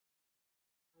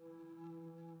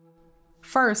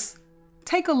First,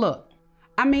 take a look.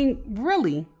 I mean,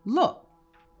 really, look.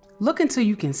 Look until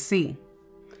you can see.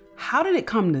 How did it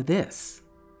come to this?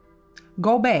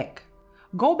 Go back.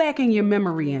 Go back in your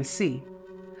memory and see.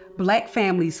 Black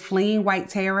families fleeing white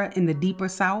terror in the deeper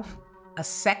South, a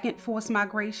second forced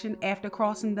migration after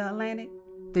crossing the Atlantic,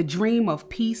 the dream of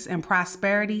peace and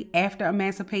prosperity after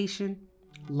emancipation,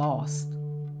 lost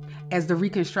as the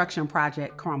Reconstruction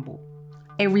Project crumbled.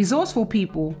 A resourceful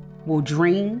people will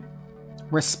dream,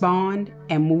 respond,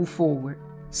 and move forward.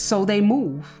 So they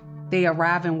move. They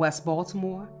arrive in West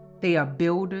Baltimore. They are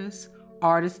builders,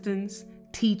 artisans,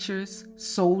 teachers,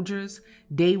 soldiers,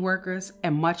 day workers,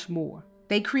 and much more.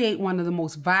 They create one of the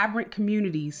most vibrant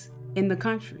communities in the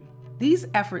country. These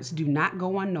efforts do not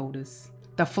go unnoticed.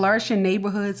 The flourishing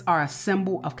neighborhoods are a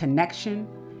symbol of connection,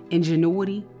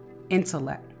 ingenuity,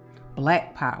 intellect,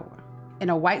 Black power. In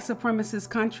a white supremacist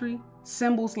country,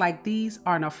 symbols like these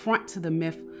are an affront to the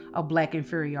myth of Black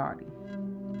inferiority.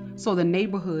 So the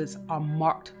neighborhoods are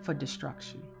marked for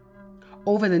destruction.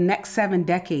 Over the next 7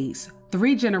 decades,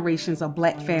 3 generations of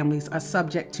Black families are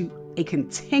subject to a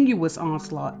continuous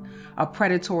onslaught of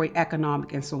predatory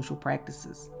economic and social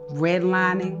practices.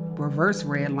 Redlining, reverse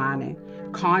redlining,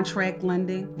 contract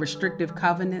lending, restrictive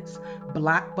covenants,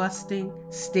 blockbusting,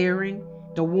 steering,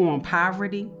 the war on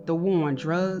poverty, the war on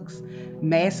drugs,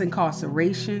 mass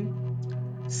incarceration,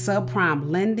 subprime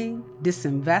lending,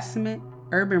 disinvestment,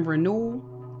 urban renewal,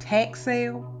 tax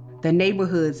sale. The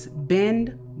neighborhoods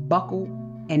bend, buckle,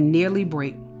 and nearly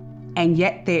break. And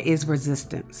yet there is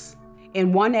resistance.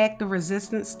 In one act of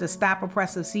resistance, the Stop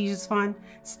Oppressive Seizures Fund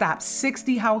stopped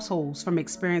 60 households from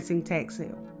experiencing tax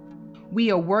sale.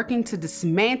 We are working to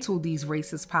dismantle these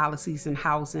racist policies in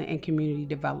housing and community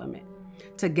development.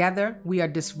 Together, we are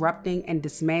disrupting and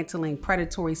dismantling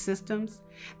predatory systems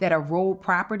that erode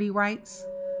property rights,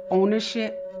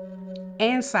 ownership,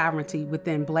 and sovereignty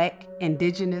within Black,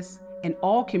 Indigenous, and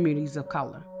all communities of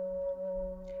color.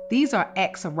 These are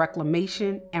acts of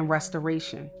reclamation and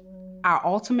restoration. Our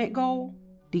ultimate goal,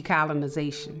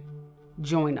 decolonization.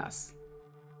 Join us.